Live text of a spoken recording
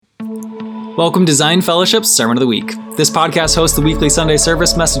Welcome to Zion Fellowship's Sermon of the Week. This podcast hosts the weekly Sunday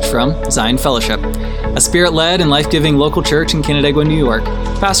service message from Zion Fellowship, a spirit-led and life-giving local church in Canandaigua, New York,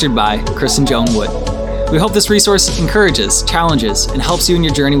 pastored by Chris and Joan Wood. We hope this resource encourages, challenges, and helps you in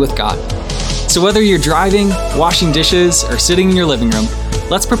your journey with God. So whether you're driving, washing dishes, or sitting in your living room,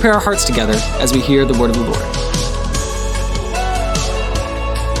 let's prepare our hearts together as we hear the word of the Lord.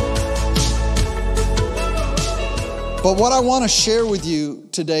 But what I want to share with you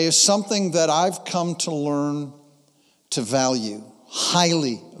today is something that I've come to learn to value,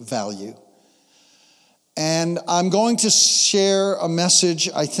 highly value. And I'm going to share a message.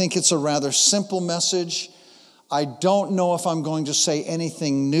 I think it's a rather simple message. I don't know if I'm going to say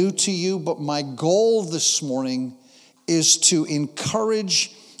anything new to you, but my goal this morning is to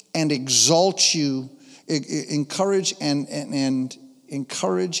encourage and exalt you, encourage and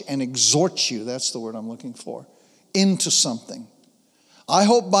exhort you, that's the word I'm looking for, into something. I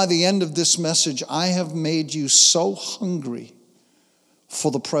hope by the end of this message, I have made you so hungry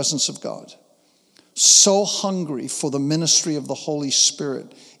for the presence of God, so hungry for the ministry of the Holy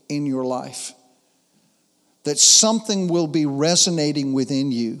Spirit in your life, that something will be resonating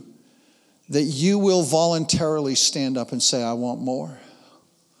within you, that you will voluntarily stand up and say, I want more.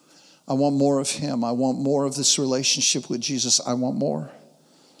 I want more of Him. I want more of this relationship with Jesus. I want more.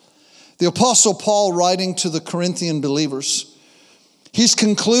 The Apostle Paul, writing to the Corinthian believers, he's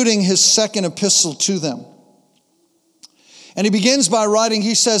concluding his second epistle to them. And he begins by writing,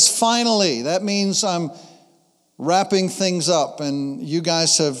 he says, finally. That means I'm wrapping things up. And you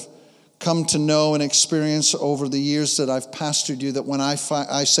guys have come to know and experience over the years that I've pastored you that when I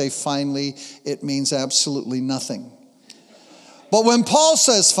say finally, it means absolutely nothing. But when Paul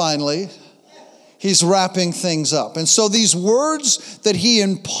says finally, he's wrapping things up. And so these words that he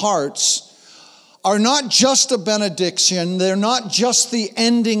imparts are not just a benediction. They're not just the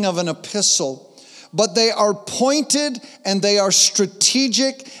ending of an epistle, but they are pointed and they are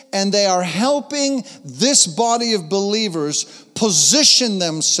strategic and they are helping this body of believers position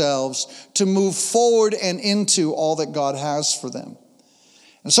themselves to move forward and into all that God has for them.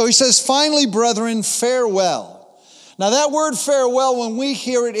 And so he says, finally, brethren, farewell. Now that word farewell, when we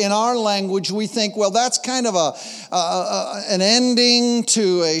hear it in our language, we think, well, that's kind of an ending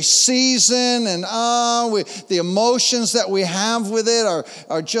to a season, and the emotions that we have with it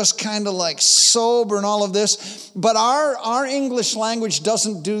are just kind of like sober and all of this. But our English language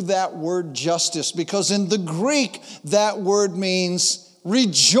doesn't do that word justice, because in the Greek, that word means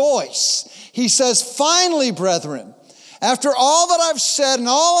rejoice. He says, finally, brethren, after all that I've said and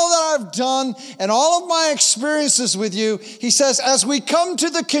all that I've done and all of my experiences with you, he says, as we come to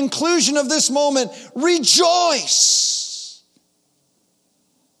the conclusion of this moment, rejoice.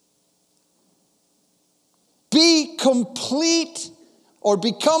 Be complete or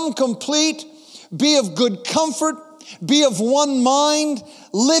become complete. Be of good comfort. Be of one mind.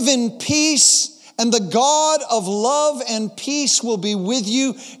 Live in peace. And the God of love and peace will be with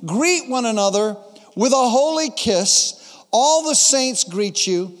you. Greet one another with a holy kiss. All the saints greet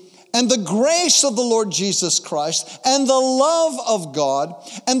you, and the grace of the Lord Jesus Christ, and the love of God,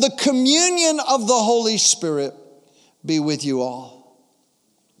 and the communion of the Holy Spirit be with you all.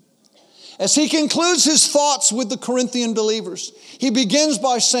 As he concludes his thoughts with the Corinthian believers, he begins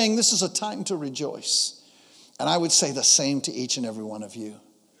by saying, this is a time to rejoice. And I would say the same to each and every one of you.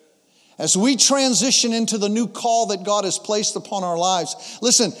 As we transition into the new call that God has placed upon our lives.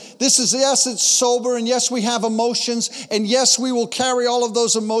 Listen, this is, yes, it's sober, and yes, we have emotions, and yes, we will carry all of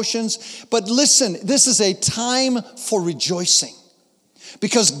those emotions. But listen, this is a time for rejoicing.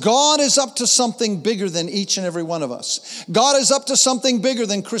 Because God is up to something bigger than each and every one of us. God is up to something bigger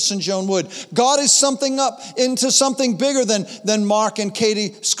than Chris and Joan Wood. God is into something bigger than Mark and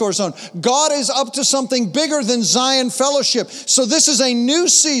Katie Scorzone. God is up to something bigger than Zion Fellowship. So this is a new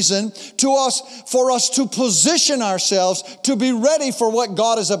season for us to position ourselves to be ready for what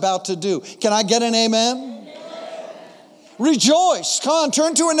God is about to do. Can I get an amen? Rejoice. Come on,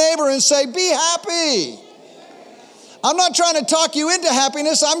 turn to a neighbor and say, be happy. I'm not trying to talk you into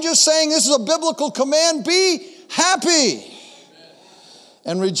happiness. I'm just saying this is a biblical command. Be happy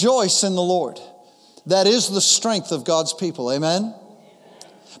and rejoice in the Lord. That is the strength of God's people. Amen?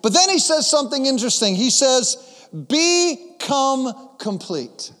 But then he says something interesting. He says, become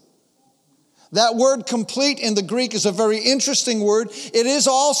complete. That word complete in the Greek is a very interesting word. It is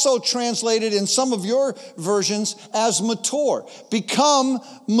also translated in some of your versions as mature. Become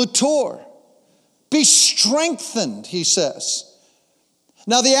mature. Be strengthened, he says.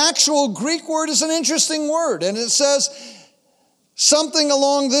 Now, the actual Greek word is an interesting word, and it says something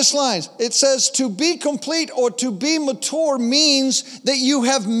along this line. It says to be complete or to be mature means that you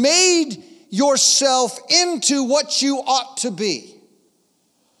have made yourself into what you ought to be.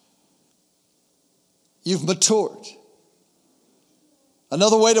 You've matured.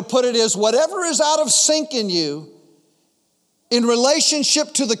 Another way to put it is, whatever is out of sync in you, in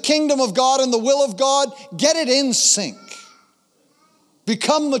relationship to the kingdom of God and the will of God, get it in sync.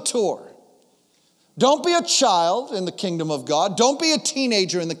 Become mature. Don't be a child in the kingdom of God. Don't be a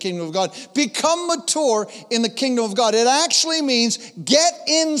teenager in the kingdom of God. Become mature in the kingdom of God. It actually means get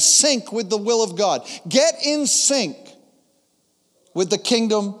in sync with the will of God. Get in sync with the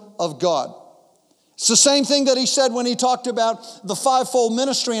kingdom of God. It's the same thing that he said when he talked about the fivefold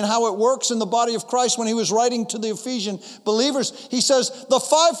ministry and how it works in the body of Christ when he was writing to the Ephesian believers. He says the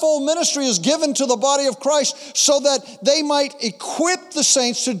fivefold ministry is given to the body of Christ so that they might equip the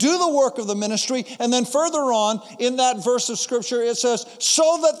saints to do the work of the ministry. And then further on in that verse of scripture it says,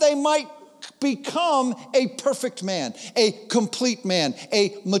 so that they might become a perfect man, a complete man,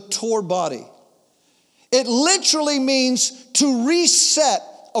 a mature body. It literally means to reset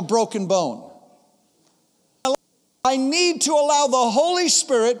a broken bone. I need to allow the Holy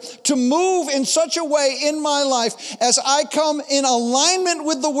Spirit to move in such a way in my life as I come in alignment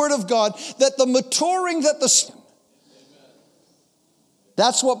with the Word of God, that the maturing that the...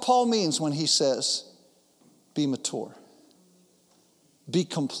 That's what Paul means when he says, be mature. Be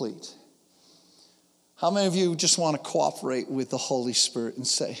complete. How many of you just want to cooperate with the Holy Spirit and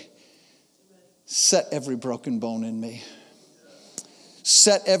say, set every broken bone in me.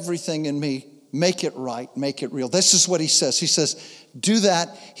 Set everything in me. Make it right. Make it real. This is what he says. He says, do that.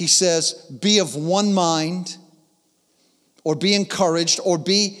 He says, be of one mind, or be encouraged, or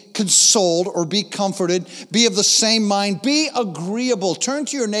be consoled, or be comforted. Be of the same mind. Be agreeable. Turn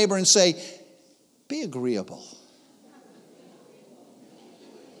to your neighbor and say, be agreeable.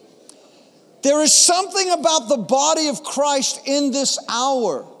 There is something about the body of Christ in this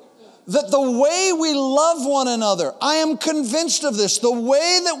hour, that the way we love one another, I am convinced of this, the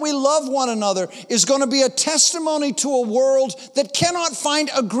way that we love one another is going to be a testimony to a world that cannot find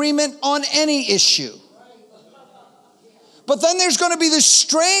agreement on any issue. But then there's going to be this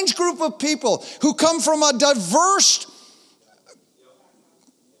strange group of people who come from a diverse,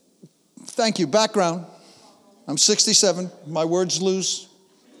 background. I'm 67. My words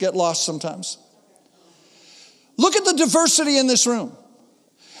get lost sometimes. Look at the diversity in this room.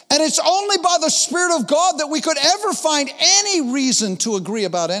 And it's only by the Spirit of God that we could ever find any reason to agree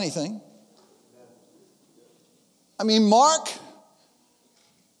about anything. I mean, Mark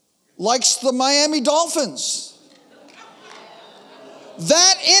likes the Miami Dolphins.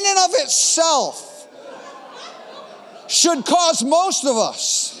 That in and of itself should cause most of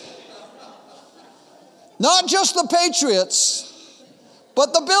us, not just the Patriots,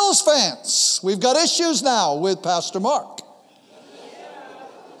 but the Bills fans. We've got issues now with Pastor Mark.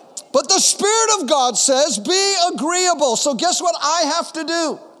 But the Spirit of God says, be agreeable. So guess what I have to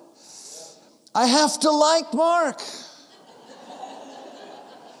do? I have to like Mark.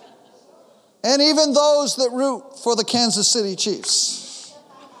 And even those that root for the Kansas City Chiefs.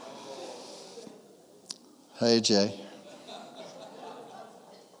 Hey, Jay.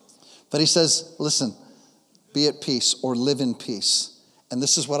 But he says, listen, be at peace or live in peace. And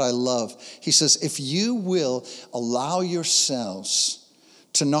this is what I love. He says, if you will allow yourselves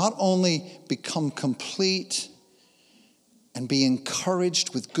to not only become complete and be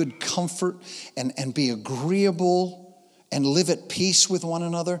encouraged with good comfort and be agreeable and live at peace with one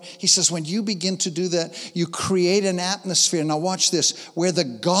another. He says when you begin to do that, you create an atmosphere, now watch this, where the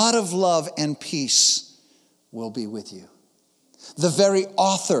God of love and peace will be with you. The very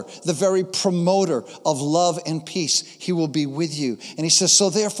author, the very promoter of love and peace, he will be with you. And he says, so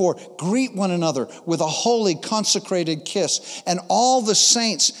therefore, greet one another with a holy consecrated kiss. And all the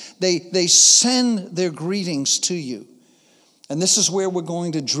saints, they send their greetings to you. And this is where we're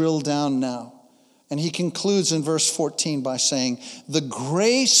going to drill down now. And he concludes in verse 14 by saying, the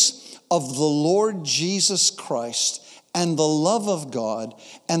grace of the Lord Jesus Christ and the love of God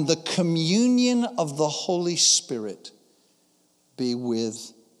and the communion of the Holy Spirit be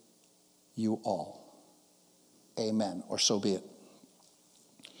with you all. Amen, or so be it.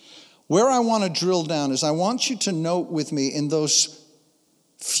 Where I want to drill down is I want you to note with me in those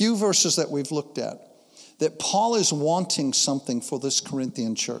few verses that we've looked at that Paul is wanting something for this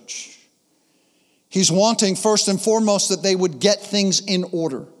Corinthian church. He's wanting first and foremost that they would get things in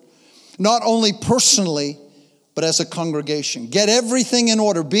order, not only personally, but as a congregation. Get everything in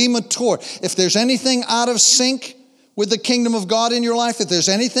order. Be mature. If there's anything out of sync with the kingdom of God in your life, if there's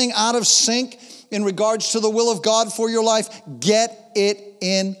anything out of sync in regards to the will of God for your life, get it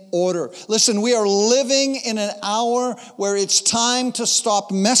in order. Listen, we are living in an hour where it's time to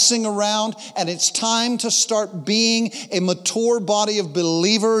stop messing around and it's time to start being a mature body of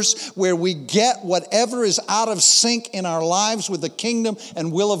believers where we get whatever is out of sync in our lives with the kingdom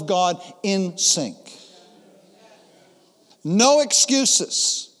and will of God in sync. No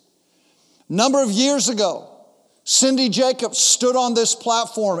excuses. A number of years ago, Cindy Jacobs stood on this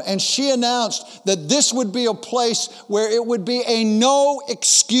platform and she announced that this would be a place where it would be a no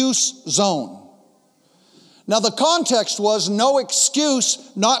excuse zone. Now the context was no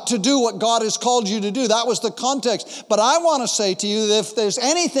excuse not to do what God has called you to do. That was the context. But I want to say to you that if there's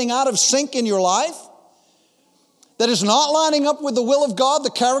anything out of sync in your life that is not lining up with the will of God,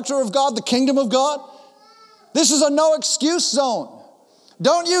 the character of God, the kingdom of God, this is a no excuse zone.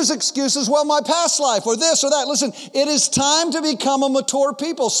 Don't use excuses, well, my past life or this or that. Listen, it is time to become a mature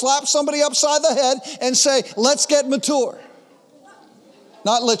people. Slap somebody upside the head and say, let's get mature.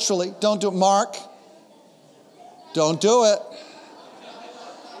 Not literally. Don't do it. Mark, don't do it.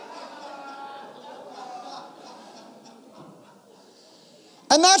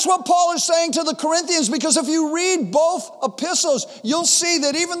 And that's what Paul is saying to the Corinthians, because if you read both epistles, you'll see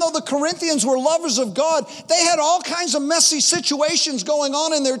that even though the Corinthians were lovers of God, they had all kinds of messy situations going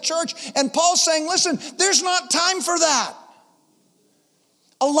on in their church. And Paul's saying, listen, there's not time for that.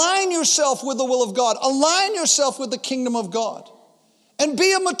 Align yourself with the will of God. Align yourself with the kingdom of God. And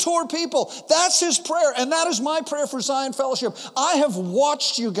be a mature people. That's his prayer. And that is my prayer for Zion Fellowship. I have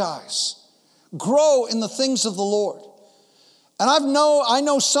watched you guys grow in the things of the Lord. And I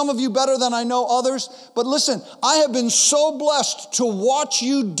know some of you better than I know others, but listen, I have been so blessed to watch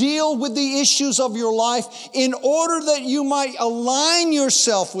you deal with the issues of your life in order that you might align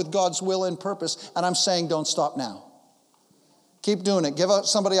yourself with God's will and purpose. And I'm saying don't stop now. Keep doing it. Give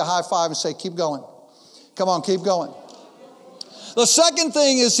somebody a high five and say, keep going. Come on, keep going. The second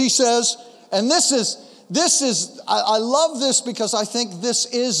thing is he says, and this is, I love this because I think this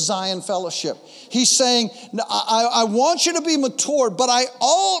is Zion Fellowship. He's saying, I want you to be mature, but I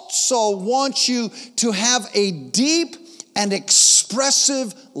also want you to have a deep and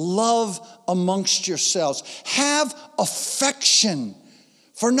expressive love amongst yourselves. Have affection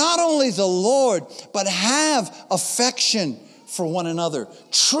for not only the Lord, but have affection for one another.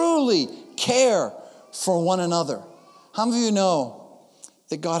 Truly care for one another. How many of you know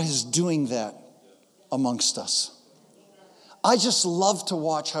that God is doing that amongst us? I just love to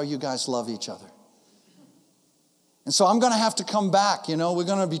watch how you guys love each other. And so I'm going to have to come back. We're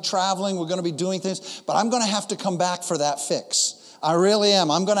going to be traveling. We're going to be doing things. But I'm going to have to come back for that fix. I really am.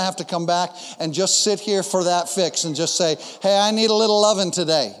 I'm going to have to come back and just sit here for that fix and just say, hey, I need a little loving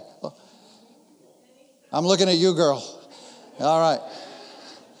today. I'm looking at you, girl. All right.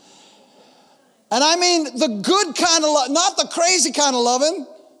 And I mean the good kind of love, not the crazy kind of loving.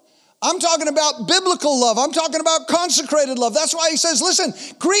 I'm talking about biblical love. I'm talking about consecrated love. That's why he says, listen,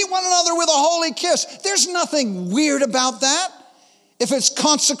 greet one another with a holy kiss. There's nothing weird about that if it's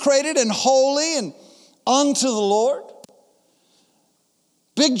consecrated and holy and unto the Lord.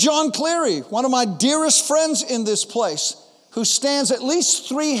 Big John Cleary, one of my dearest friends in this place, who stands at least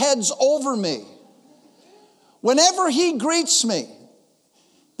 3 heads over me. Whenever he greets me,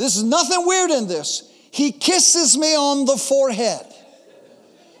 there's nothing weird in this. He kisses me on the forehead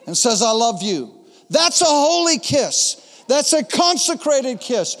and says, I love you. That's a holy kiss. That's a consecrated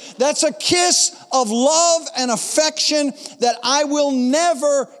kiss. That's a kiss of love and affection that I will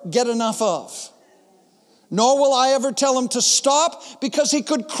never get enough of. Nor will I ever tell him to stop, because he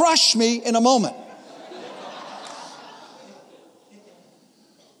could crush me in a moment.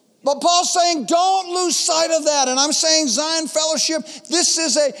 But Paul's saying, don't lose sight of that. And I'm saying, Zion Fellowship,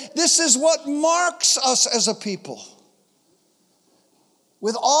 this is what marks us as a people.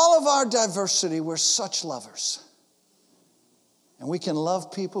 With all of our diversity, we're such lovers. And we can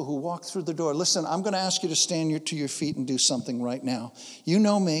love people who walk through the door. Listen, I'm going to ask you to stand to your feet and do something right now. You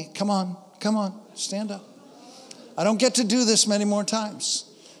know me. Come on, stand up. I don't get to do this many more times.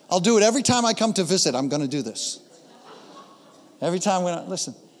 I'll do it every time I come to visit. I'm going to do this. Every time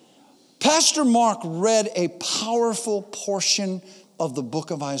listen. Pastor Mark read a powerful portion of the book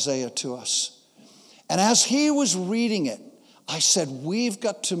of Isaiah to us. And as he was reading it, I said, we've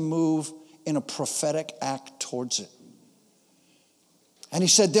got to move in a prophetic act towards it. And he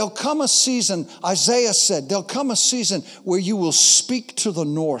said, there'll come a season, Isaiah said, there'll come a season where you will speak to the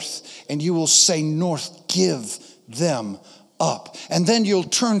north and you will say, north, give them up. And then you'll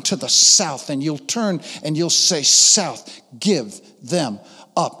turn to the south and you'll turn and you'll say, south, give them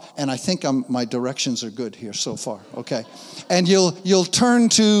up. And I think my directions are good here so far. Okay. And you'll turn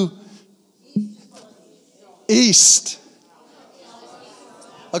to east.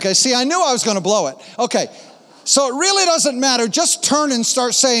 Okay, see, I knew I was going to blow it. Okay, so it really doesn't matter. Just turn and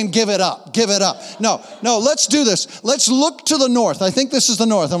start saying, give it up, give it up. No, let's do this. Let's look to the north. I think this is the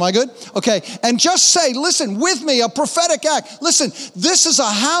north. Am I good? Okay, and just say, listen, with me, a prophetic act. Listen, this is a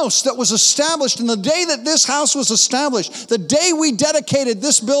house that was established. And the day that this house was established, the day we dedicated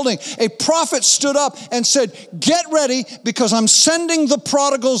this building, a prophet stood up and said, get ready because I'm sending the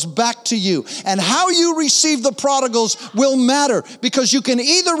prodigals back to you. And how you receive the prodigals will matter because you can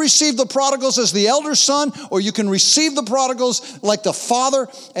either receive the prodigals as the elder son or you can receive the prodigals like the father,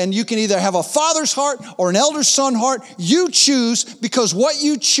 and you can either have a father's heart or an elder son heart. You choose, because what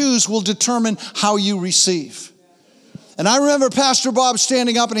you choose will determine how you receive. And I remember Pastor Bob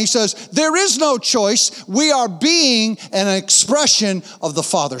standing up and he says, there is no choice. We are being an expression of the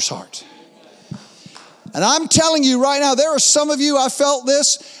Father's heart. And I'm telling you right now, there are some of you, I felt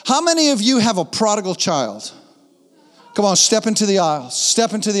this. How many of you have a prodigal child? Come on, step into the aisles.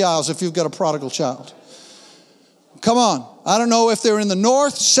 Step into the aisles if you've got a prodigal child. Come on. I don't know if they're in the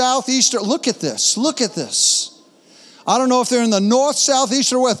north, south, east, or look at this. Look at this. I don't know if they're in the north, south,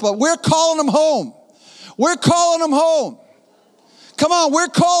 east, or west, but we're calling them home. We're calling them home. Come on, we're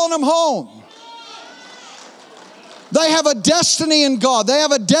calling them home. They have a destiny in God. They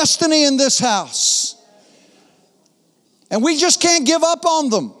have a destiny in this house. And we just can't give up on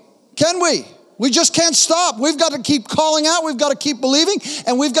them, can we? We just can't stop. We've got to keep calling out. We've got to keep believing.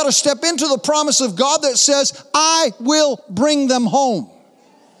 And we've got to step into the promise of God that says, I will bring them home.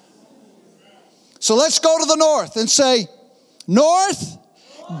 So let's go to the north and say, north,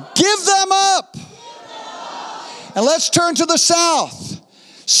 give them up. And let's turn to the south.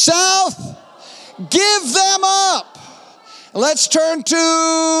 South, give them up. And let's turn to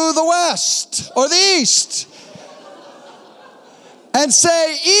the west or the east. And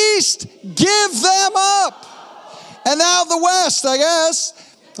say, east, give them up. And now the west, I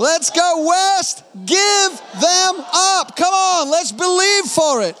guess. Let's go west, give them up. Come on, let's believe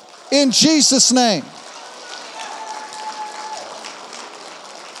for it in Jesus' name.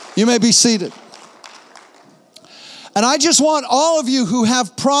 You may be seated. And I just want all of you who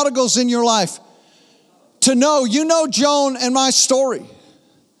have prodigals in your life to know, you know Joan and my story.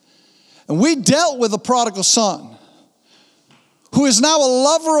 And we dealt with a prodigal son who is now a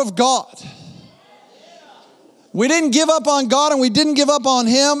lover of God. We didn't give up on God and we didn't give up on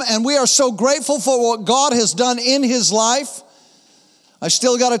him, and we are so grateful for what God has done in his life. I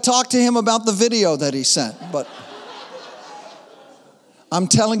still got to talk to him about the video that he sent, but I'm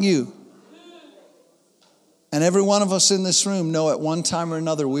telling you, and every one of us in this room know at one time or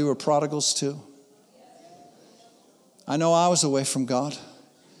another we were prodigals too. I know I was away from God,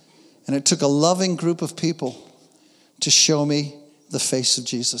 and it took a loving group of people to show me the face of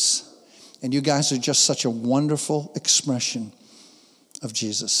Jesus. And you guys are just such a wonderful expression of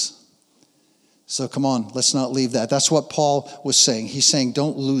Jesus. So come on, let's not leave that. That's what Paul was saying. He's saying,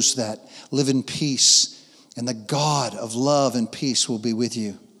 don't lose that. Live in peace, and the God of love and peace will be with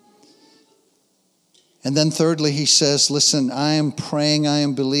you. And then thirdly, he says, listen, I am praying, I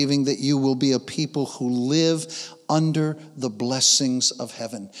am believing that you will be a people who live under the blessings of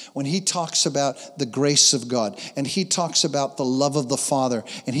heaven. When he talks about the grace of God, and he talks about the love of the Father,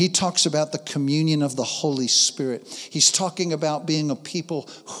 and he talks about the communion of the Holy Spirit, he's talking about being a people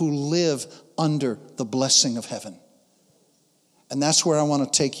who live under the blessing of heaven. And that's where I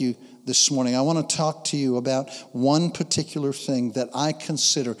want to take you this morning. I want to talk to you about one particular thing that I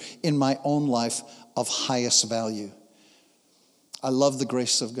consider in my own life of highest value. I love the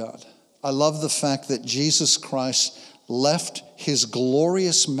grace of God. I love the fact that Jesus Christ left his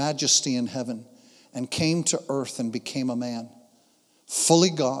glorious majesty in heaven and came to earth and became a man.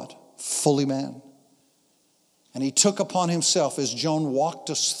 Fully God, fully man. And he took upon himself, as Joan walked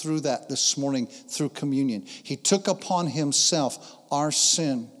us through that this morning through communion, he took upon himself our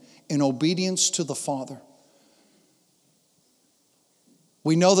sin in obedience to the Father.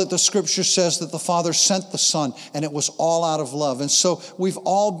 We know that the scripture says that the Father sent the Son, and it was all out of love. And so we've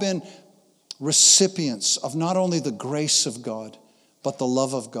all been recipients of not only the grace of God, but the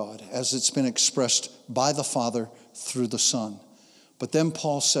love of God as it's been expressed by the Father through the Son. But then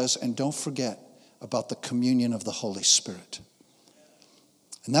Paul says, and don't forget about the communion of the Holy Spirit.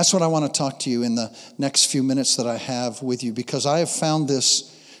 And that's what I want to talk to you in the next few minutes that I have with you, because I have found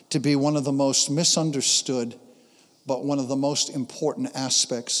this to be one of the most misunderstood, but one of the most important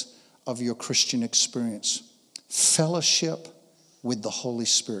aspects of your Christian experience. Fellowship with the Holy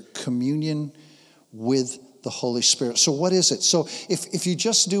Spirit. Communion with the Holy Spirit. So what is it? So if you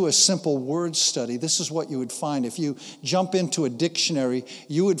just do a simple word study, this is what you would find. If you jump into a dictionary,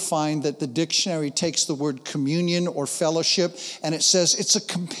 you would find that the dictionary takes the word communion or fellowship, and it says it's a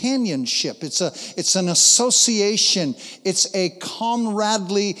companionship. It's an association. It's a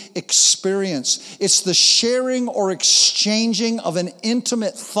comradely experience. It's the sharing or exchanging of an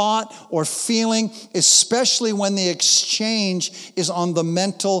intimate thought or feeling, especially when the exchange is on the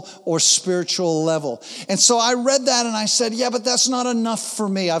mental or spiritual level. And so I read that and I said, yeah, but that's not enough for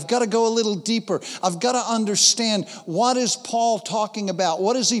me. I've got to go a little deeper. I've got to understand, what is Paul talking about?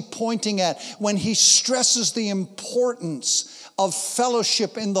 What is he pointing at when he stresses the importance of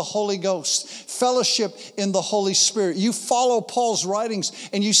fellowship in the Holy Ghost, fellowship in the Holy Spirit? You follow Paul's writings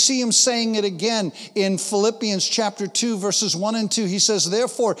and you see him saying it again in Philippians chapter 2, verses 1 and 2. He says,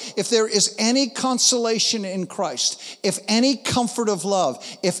 therefore, if there is any consolation in Christ, if any comfort of love,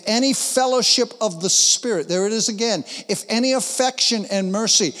 if any fellowship of the Spirit, there it is again, if any affection and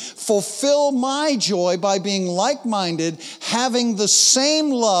mercy, fulfill my joy by being like-minded, having the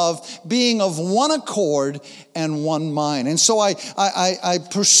same love, being of one accord and one mind. And so I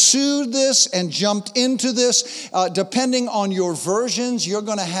pursued this and jumped into this. Depending on your versions, you're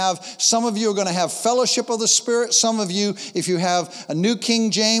going to have, some of you are going to have fellowship of the Spirit. Some of you, if you have a New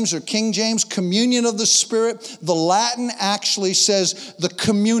King James or King James, communion of the Spirit. The Latin actually says the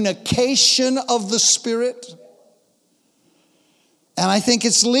communication of the Spirit. And I think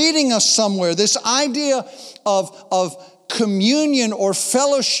it's leading us somewhere. This idea of communion or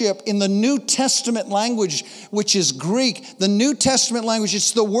fellowship in the New Testament language, which is Greek. The New Testament language,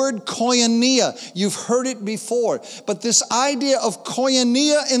 it's the word koinonia. You've heard it before. But this idea of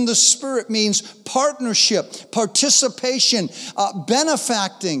koinonia in the Spirit means partnership, participation,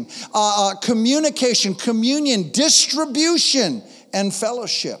 benefacting, communication, communion, distribution, and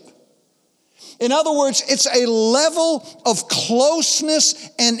fellowship. In other words, it's a level of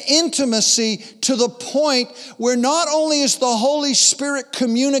closeness and intimacy to the point where not only is the Holy Spirit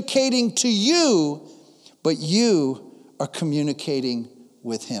communicating to you, but you are communicating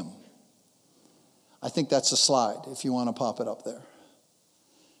with Him. I think that's a slide, if you want to pop it up there.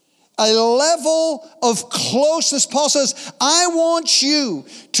 A level of closeness. Paul says, I want you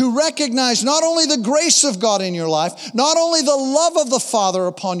to recognize not only the grace of God in your life, not only the love of the Father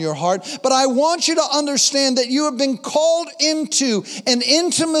upon your heart, but I want you to understand that you have been called into an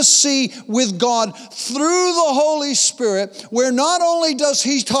intimacy with God through the Holy Spirit, where not only does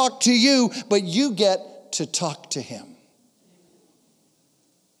He talk to you, but you get to talk to Him.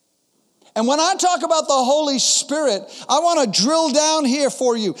 And when I talk about the Holy Spirit, I want to drill down here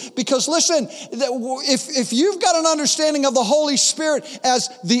for you. Because listen, if you've got an understanding of the Holy Spirit as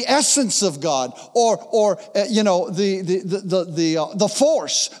the essence of God, or the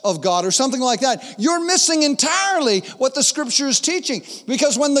force of God, or something like that, you're missing entirely what the Scripture is teaching.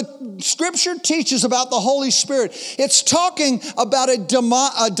 Because when the Scripture teaches about the Holy Spirit, it's talking about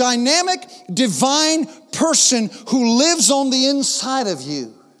a dynamic, divine person who lives on the inside of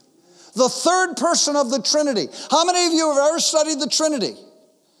you. The third person of the Trinity. How many of you have ever studied the Trinity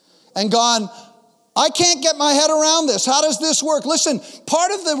and gone, I can't get my head around this. How does this work? Listen,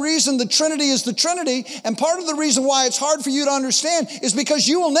 part of the reason the Trinity is the Trinity, and part of the reason why it's hard for you to understand, is because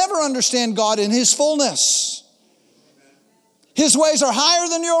you will never understand God in His fullness. His ways are higher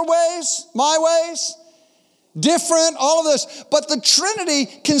than your ways, my ways. Different, all of this. But the Trinity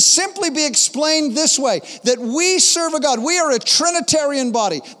can simply be explained this way, that we serve a God. We are a Trinitarian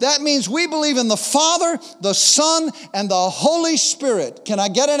body. That means we believe in the Father, the Son, and the Holy Spirit. Can I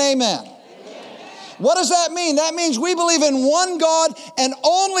get an amen? What does that mean? That means we believe in one God and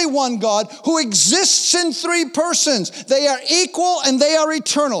only one God who exists in three persons. They are equal and they are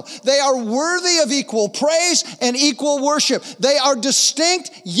eternal. They are worthy of equal praise and equal worship. They are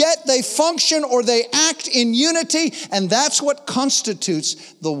distinct, yet they function or they act in unity, and that's what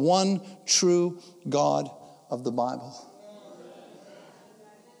constitutes the one true God of the Bible.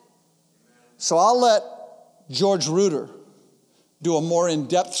 So I'll let George Reuter do a more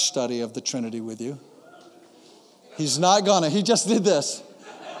in-depth study of the Trinity with you. He's not gonna. He just did this.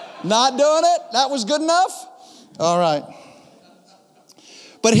 Not doing it? That was good enough? All right.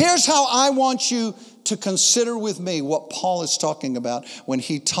 But here's how I want you to consider with me what Paul is talking about when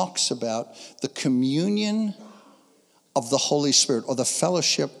he talks about the communion of the Holy Spirit, or the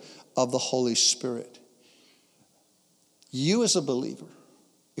fellowship of the Holy Spirit. You as a believer,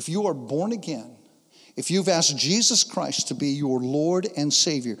 if you are born again, if you've asked Jesus Christ to be your Lord and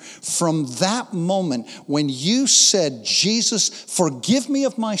Savior, from that moment when you said, Jesus, forgive me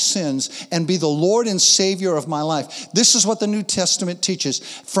of my sins and be the Lord and Savior of my life, this is what the New Testament teaches.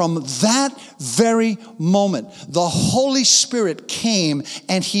 From that very moment, the Holy Spirit came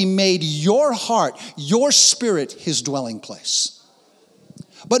and he made your heart, your spirit, his dwelling place.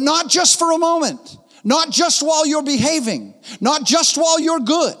 But not just for a moment, not just while you're behaving, not just while you're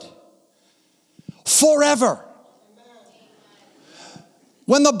good. Forever.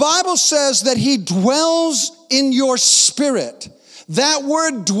 When the Bible says that he dwells in your spirit, that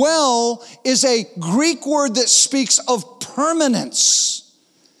word dwell is a Greek word that speaks of permanence.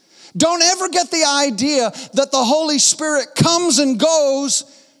 Don't ever get the idea that the Holy Spirit comes and goes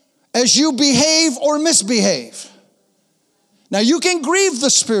as you behave or misbehave. Now you can grieve the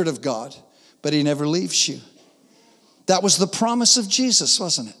Spirit of God, but he never leaves you. That was the promise of Jesus,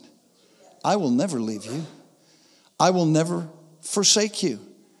 wasn't it? I will never leave you. I will never forsake you.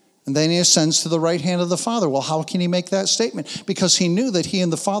 And then he ascends to the right hand of the Father. Well, how can he make that statement? Because he knew that he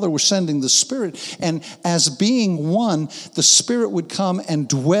and the Father were sending the Spirit. And as being one, the Spirit would come and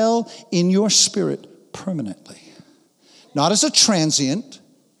dwell in your spirit permanently. Not as a transient.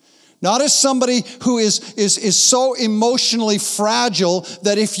 Not as somebody who is so emotionally fragile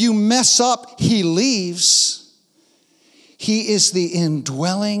that if you mess up, he leaves. He is the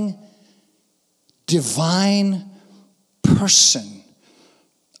indwelling divine person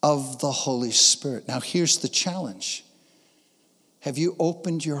of the Holy Spirit. Now here's the challenge. Have you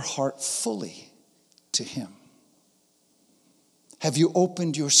opened your heart fully to him? Have you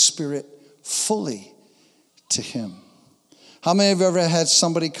opened your spirit fully to him? How many of you ever had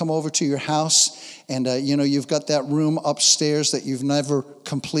somebody come over to your house and you've got that room upstairs that you've never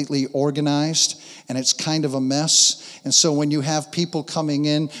completely organized and it's kind of a mess? And so when you have people coming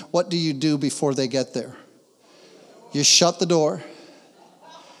in, what do you do before they get there? You shut the door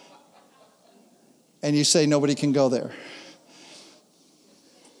and you say nobody can go there.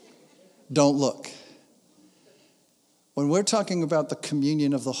 Don't look. When we're talking about the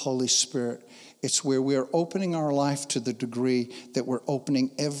communion of the Holy Spirit, it's where we're opening our life to the degree that we're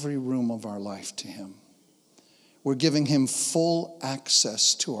opening every room of our life to him. We're giving him full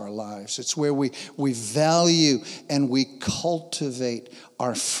access to our lives. It's where we value and we cultivate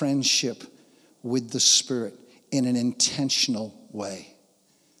our friendship with the Spirit in an intentional way.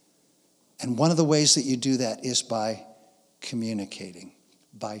 And one of the ways that you do that is by communicating,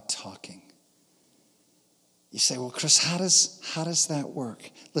 by talking. You say, well, Chris, how does that work?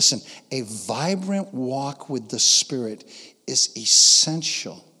 Listen, a vibrant walk with the Spirit is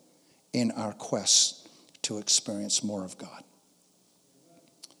essential in our quest to experience more of God.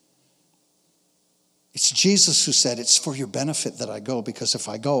 It's Jesus who said, it's for your benefit that I go, because if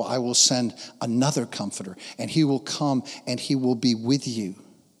I go, I will send another comforter, and he will come and he will be with you.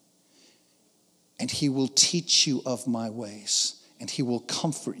 And he will teach you of my ways, and he will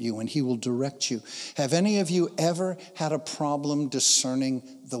comfort you, and he will direct you. Have any of you ever had a problem discerning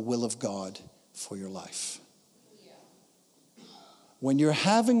the will of God for your life? When you're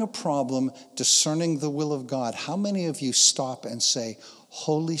having a problem discerning the will of God, how many of you stop and say,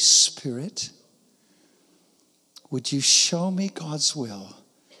 Holy Spirit, would you show me God's will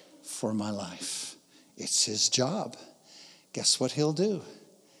for my life? It's his job. Guess what he'll do?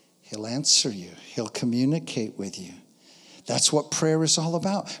 He'll answer you. He'll communicate with you. That's what prayer is all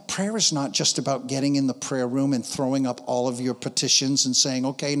about. Prayer is not just about getting in the prayer room and throwing up all of your petitions and saying,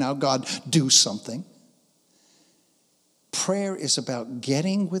 okay, now God, do something. Prayer is about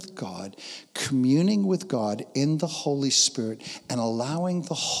getting with God, communing with God in the Holy Spirit, and allowing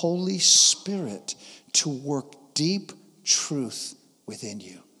the Holy Spirit to work deep truth within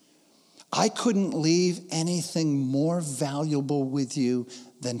you. I couldn't leave anything more valuable with you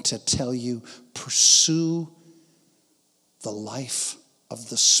than to tell you, pursue the life of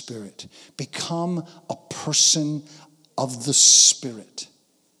the Spirit. Become a person of the Spirit.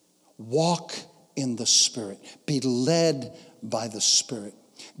 Walk in the Spirit. Be led by the Spirit.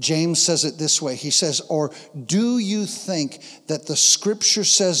 James says it this way. He says, or do you think that the scripture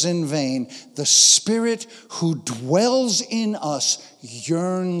says in vain, the Spirit who dwells in us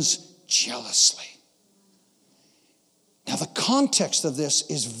yearns jealously? Now, the context of this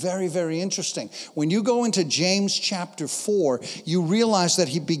is very, very interesting. When you go into James chapter 4, you realize that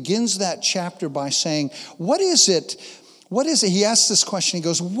he begins that chapter by saying, what is it? He asks this question. He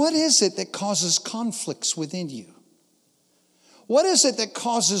goes, what is it that causes conflicts within you? What is it that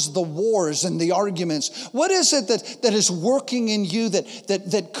causes the wars and the arguments? What is it that is working in you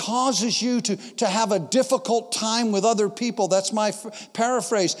that causes you to have a difficult time with other people? That's my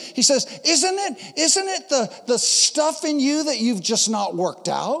paraphrase. He says, isn't it the stuff in you that you've just not worked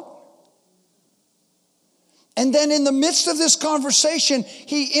out? And then in the midst of this conversation,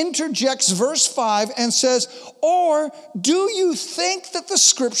 he interjects verse 5 and says, or do you think that the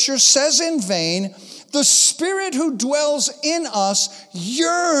scripture says in vain, the Spirit who dwells in us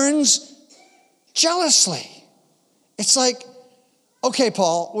yearns jealously? It's like, okay,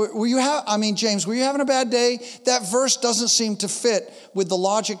 Paul, James, were you having a bad day? That verse doesn't seem to fit with the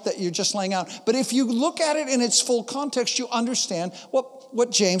logic that you're just laying out. But if you look at it in its full context, you understand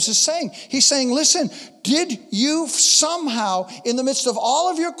what James is saying. He's saying, listen, did you somehow, in the midst of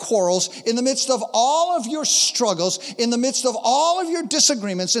all of your quarrels, in the midst of all of your struggles, in the midst of all of your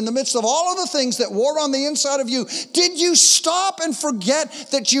disagreements, in the midst of all of the things that war on the inside of you, did you stop and forget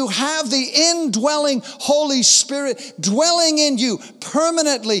that you have the indwelling Holy Spirit dwelling in you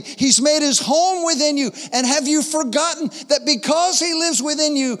permanently? He's made his home within you. And have you forgotten that because he lives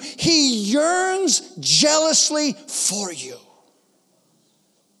within you, he yearns jealously for you?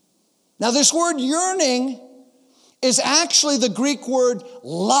 Now, this word yearning is actually the Greek word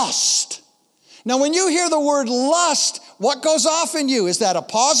lust. Now, when you hear the word lust, what goes off in you? Is that a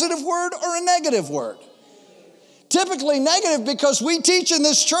positive word or a negative word? Typically negative, because we teach in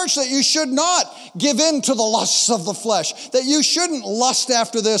this church that you should not give in to the lusts of the flesh, that you shouldn't lust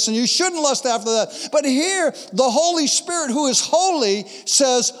after this and you shouldn't lust after that. But here, the Holy Spirit, who is holy,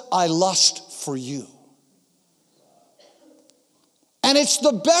 says, I lust for you. And it's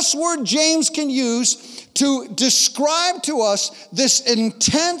the best word James can use to describe to us this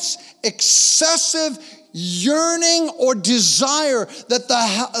intense, excessive yearning or desire that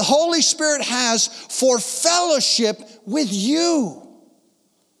the Holy Spirit has for fellowship with you.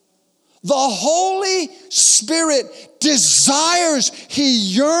 The Holy Spirit desires, he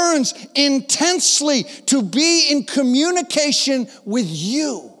yearns intensely to be in communication with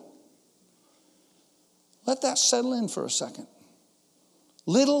you. Let that settle in for a second.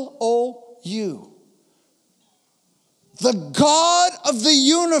 Little old you. The God of the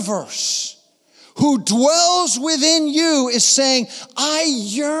universe who dwells within you is saying, I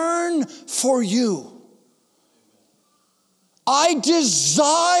yearn for you. I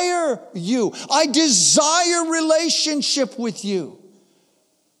desire you. I desire relationship with you.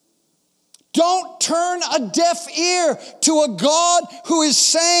 Don't turn a deaf ear to a God who is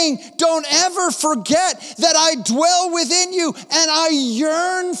saying, don't ever forget that I dwell within you and I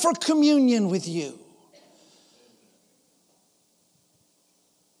yearn for communion with you.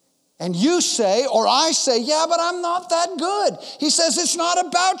 And you say, or I say, yeah, but I'm not that good. He says, it's not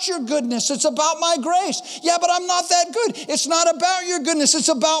about your goodness. It's about my grace. Yeah, but I'm not that good. It's not about your goodness. It's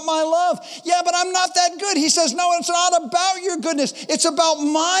about my love. Yeah, but I'm not that good. He says, no, it's not about your goodness. It's about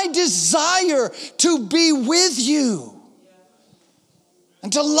my desire to be with you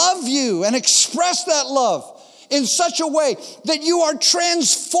and to love you and express that love in such a way that you are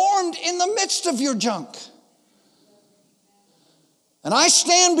transformed in the midst of your junk. And I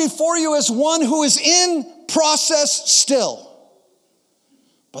stand before you as one who is in process still.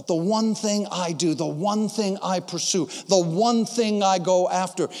 But the one thing I do, the one thing I pursue, the one thing I go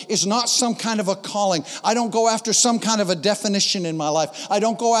after is not some kind of a calling. I don't go after some kind of a definition in my life. I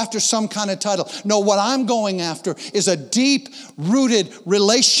don't go after some kind of title. No, what I'm going after is a deep-rooted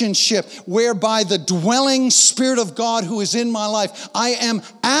relationship whereby the dwelling Spirit of God who is in my life, I am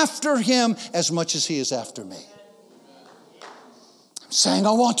after him as much as he is after me. Saying,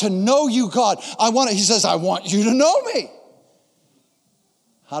 I want to know you, God. He says, I want you to know me.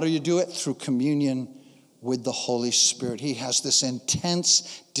 How do you do it? Through communion with the Holy Spirit. He has this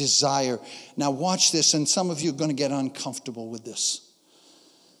intense desire. Now watch this, and some of you are going to get uncomfortable with this.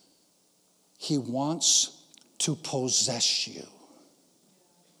 He wants to possess you.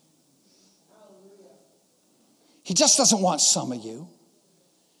 He just doesn't want some of you.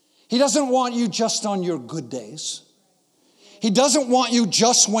 He doesn't want you just on your good days. He doesn't want you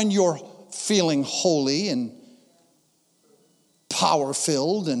just when you're feeling holy and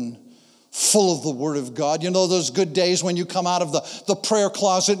power-filled and full of the Word of God. You know those good days when you come out of the prayer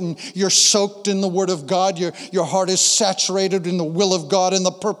closet and you're soaked in the Word of God. Your heart is saturated in the will of God and the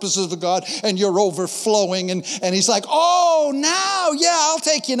purposes of God, and you're overflowing. And he's like, oh, now, yeah, I'll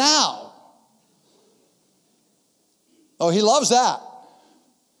take you now. Oh, he loves that.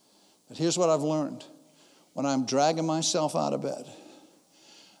 But here's what I've learned. When I'm dragging myself out of bed,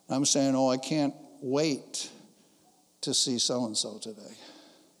 I'm saying, oh, I can't wait to see so-and-so today.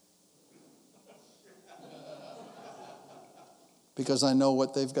 because I know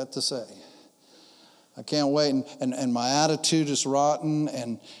what they've got to say. I can't wait. And my attitude is rotten,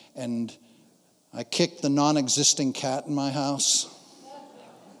 and I kicked the non-existing cat in my house.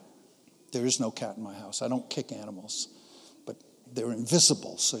 There is no cat in my house. I don't kick animals, but they're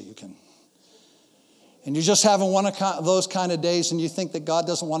invisible, so you can. And you're just having one of those kind of days, and you think that God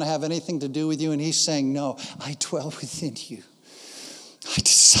doesn't want to have anything to do with you, and he's saying, no, I dwell within you. I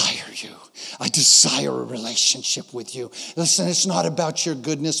desire you. I desire a relationship with you. Listen, it's not about your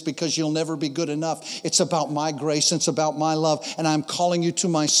goodness, because you'll never be good enough. It's about my grace. It's about my love. And I'm calling you to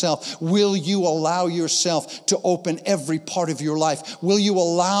myself. Will you allow yourself to open every part of your life? Will you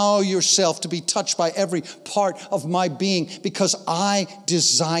allow yourself to be touched by every part of my being? Because I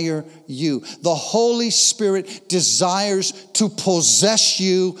desire you. The Holy Spirit desires to possess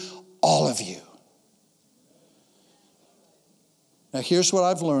you, all of you. Now, here's what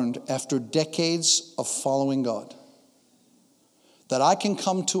I've learned after decades of following God. That I can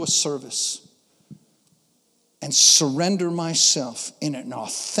come to a service and surrender myself in an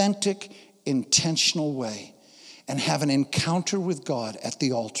authentic, intentional way and have an encounter with God at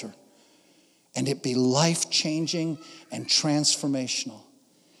the altar, and it be life-changing and transformational.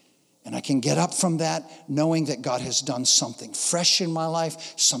 And I can get up from that knowing that God has done something fresh in my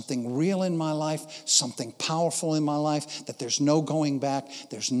life, something real in my life, something powerful in my life, that there's no going back.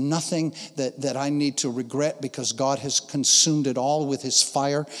 There's nothing that I need to regret, because God has consumed it all with his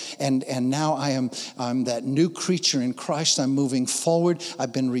fire. And now I'm that new creature in Christ. I'm moving forward.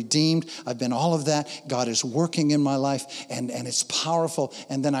 I've been redeemed. I've been all of that. God is working in my life, and it's powerful.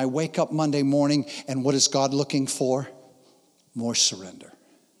 And then I wake up Monday morning, and what is God looking for? More surrender.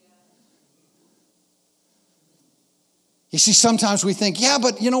 You see, sometimes we think, yeah,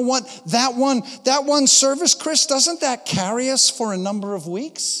 but you know what? That one service, Chris, doesn't that carry us for a number of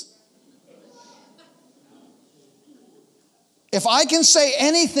weeks? If I can say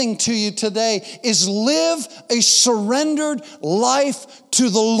anything to you today, is live a surrendered life to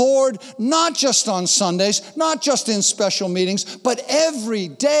the Lord, not just on Sundays, not just in special meetings, but every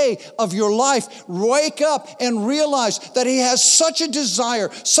day of your life. Wake up and realize that he has such a desire,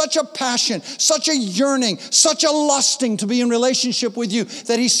 such a passion, such a yearning, such a lusting to be in relationship with you,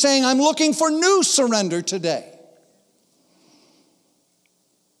 that he's saying, I'm looking for new surrender today.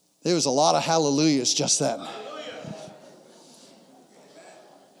 There was a lot of hallelujahs just then.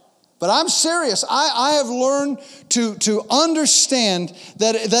 But I'm serious. I have learned to understand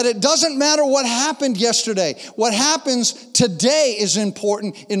that it doesn't matter what happened yesterday. What happens today is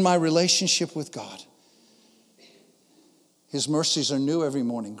important in my relationship with God. His mercies are new every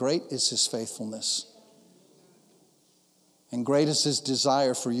morning. Great is his faithfulness. And great is his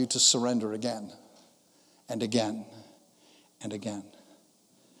desire for you to surrender again and again and again.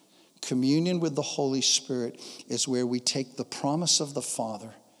 Communion with the Holy Spirit is where we take the promise of the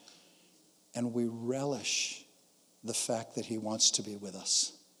Father and we relish the fact that he wants to be with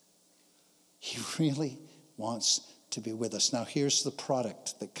us. He really wants to be with us. Now, here's the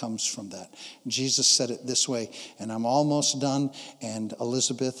product that comes from that. Jesus said it this way, and I'm almost done. And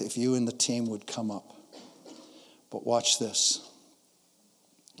Elizabeth, if you and the team would come up. But watch this.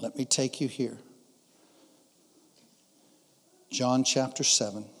 Let me take you here. John chapter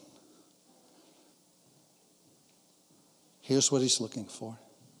 7. Here's what he's looking for.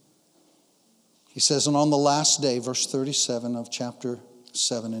 He says, and on the last day, verse 37 of chapter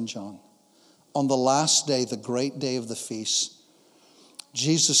 7 in John, on the last day, the great day of the feast,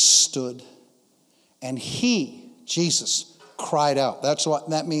 Jesus stood and he, Jesus, cried out. That's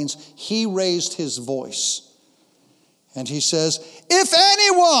what that means. He raised his voice. And he says, if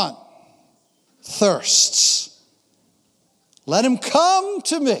anyone thirsts, let him come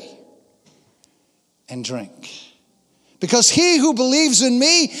to me and drink. Because he who believes in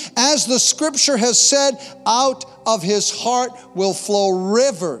me, as the scripture has said, out of his heart will flow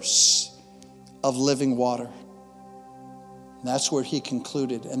rivers of living water. And that's where he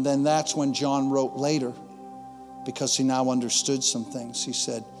concluded. And then that's when John wrote later, because he now understood some things. He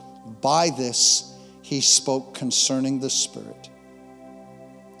said, by this he spoke concerning the Spirit,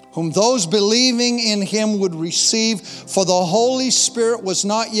 whom those believing in him would receive, for the Holy Spirit was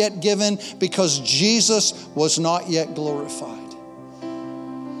not yet given, because Jesus was not yet glorified.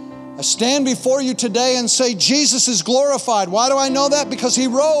 I stand before you today and say Jesus is glorified. Why do I know that? Because he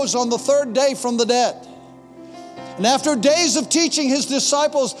rose on the third day from the dead. And after days of teaching his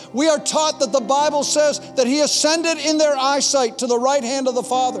disciples, we are taught that the Bible says that he ascended in their eyesight to the right hand of the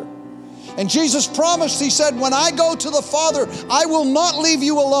Father. And Jesus promised, he said, when I go to the Father, I will not leave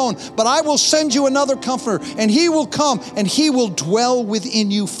you alone, but I will send you another comforter, and he will come and he will dwell within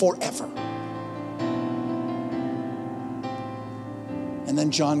you forever. And then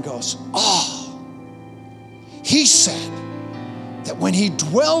John goes, he said that when he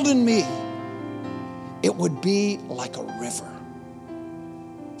dwelled in me, it would be like a river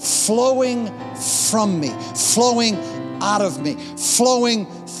flowing from me, flowing out of me, flowing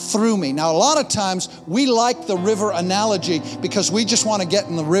through me. Now, a lot of times we like the river analogy because we just want to get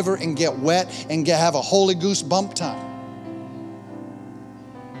in the river and get wet and have a Holy Goose bump time.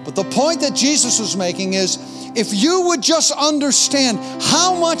 But the point that Jesus was making is, if you would just understand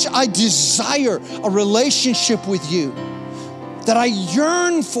how much I desire a relationship with you, that I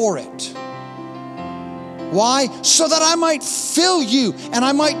yearn for it. Why? So that I might fill you and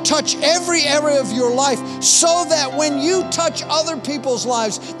I might touch every area of your life, so that when you touch other people's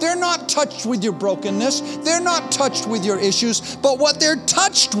lives, they're not touched with your brokenness, they're not touched with your issues, but what they're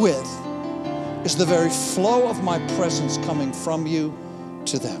touched with is the very flow of my presence coming from you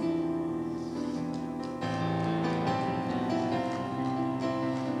to them.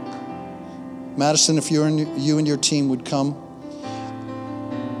 Madison, if you and your team would come,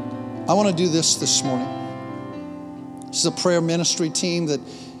 I want to do this morning. This is a prayer ministry team that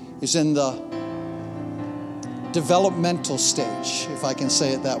is in the developmental stage, if I can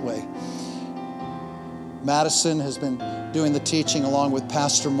say it that way. Madison has been doing the teaching along with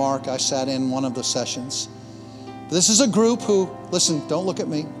Pastor Mark. I sat in one of the sessions. This is a group who, listen, don't look at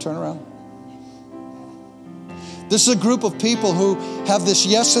me, turn around. This is a group of people who have this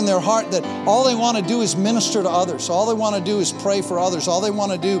yes in their heart that all they want to do is minister to others. All they want to do is pray for others. All they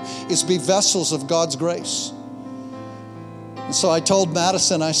want to do is be vessels of God's grace. And so I told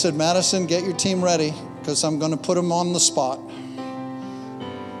Madison, I said, Madison, get your team ready because I'm going to put them on the spot.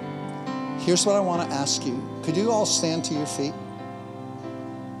 Here's what I want to ask you. Could you all stand to your feet?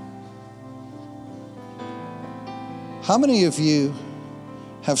 How many of you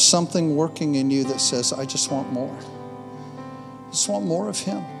have something working in you that says, I just want more? I just want more of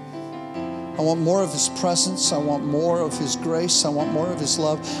Him. I want more of His presence. I want more of His grace. I want more of His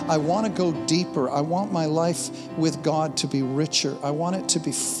love. I want to go deeper. I want my life with God to be richer. I want it to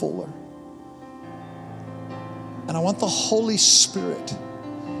be fuller. And I want the Holy Spirit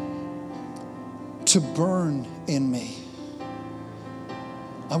to burn in me.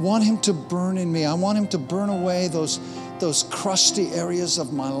 I want Him to burn in me. I want Him to burn away those crusty areas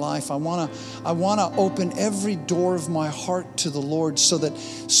of my life. I want to open every door of my heart to the Lord so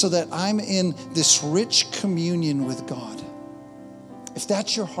that I'm in this rich communion with God. If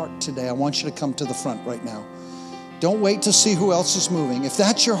that's your heart today, I want you to come to the front right now. Don't wait to see who else is moving. If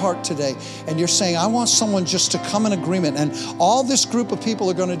that's your heart today and you're saying, I want someone just to come in agreement, and all this group of people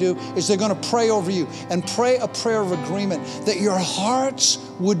are going to do is they're going to pray over you and pray a prayer of agreement that your hearts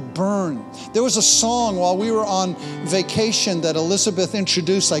would burn. There was a song while we were on vacation that Elizabeth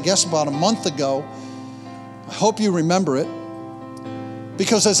introduced, I guess about a month ago. I hope you remember it,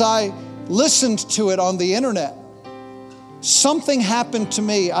 because as I listened to it on the internet, something happened to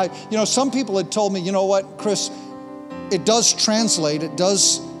me. Some people had told me, you know what, Chris, it does translate, it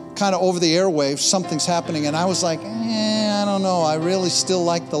does kind of over the airwaves, something's happening. And I was like, I don't know, I really still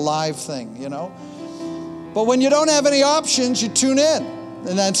like the live thing, But when you don't have any options, you tune in.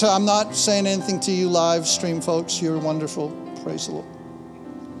 And then, so I'm not saying anything to you live stream folks, you're wonderful, praise the Lord.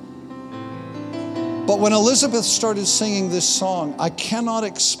 But when Elizabeth started singing this song, I cannot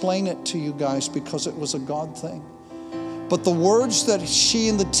explain it to you guys because it was a God thing. But the words that she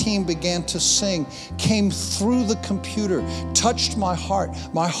and the team began to sing came through the computer, touched my heart.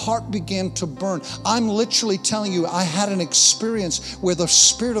 My heart began to burn. I'm literally telling you, I had an experience where the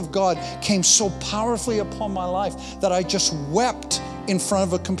Spirit of God came so powerfully upon my life that I just wept in front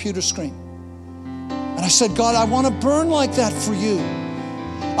of a computer screen. And I said, God, I want to burn like that for you.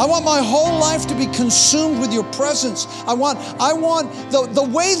 I want my whole life to be consumed with your presence. I want the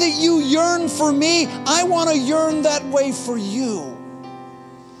way that you yearn for me, I want to yearn that way for you.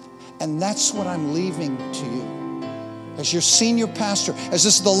 And that's what I'm leaving to you. As your senior pastor, as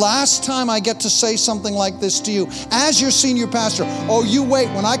this is the last time I get to say something like this to you, as your senior pastor, you wait,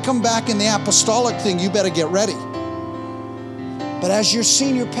 when I come back in the apostolic thing, you better get ready. But as your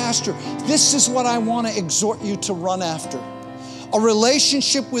senior pastor, this is what I want to exhort you to run after. A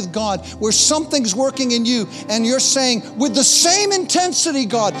relationship with God where something's working in you and you're saying, with the same intensity,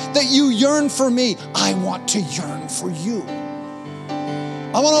 God, that you yearn for me, I want to yearn for you.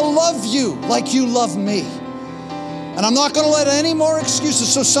 I want to love you like you love me. And I'm not going to let any more excuses.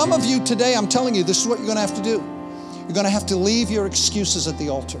 So some of you today, I'm telling you, this is what you're going to have to do. You're going to have to leave your excuses at the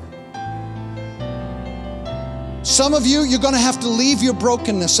altar. Some of you, you're going to have to leave your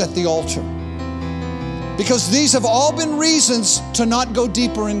brokenness at the altar. Because these have all been reasons to not go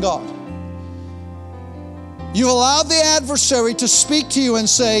deeper in God. You've allowed the adversary to speak to you and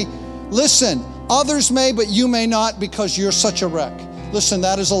say, listen, others may, but you may not because you're such a wreck. Listen,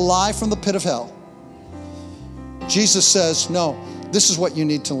 that is a lie from the pit of hell. Jesus says, no, this is what you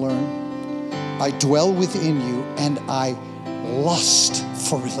need to learn. I dwell within you and I lust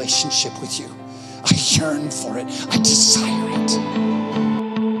for relationship with you. I yearn for it. I desire it.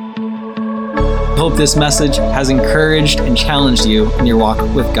 I hope this message has encouraged and challenged you in your walk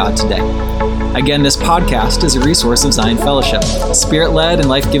with God today. Again, this podcast is a resource of Zion Fellowship, a spirit-led and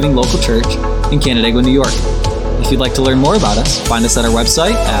life-giving local church in Canandaigua, New York. If you'd like to learn more about us, find us at our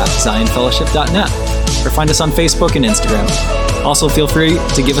website at zionfellowship.net or find us on Facebook and Instagram. Also, feel free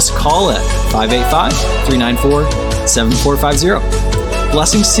to give us a call at 585-394-7450.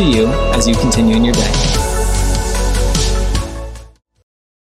 Blessings to you as you continue in your day.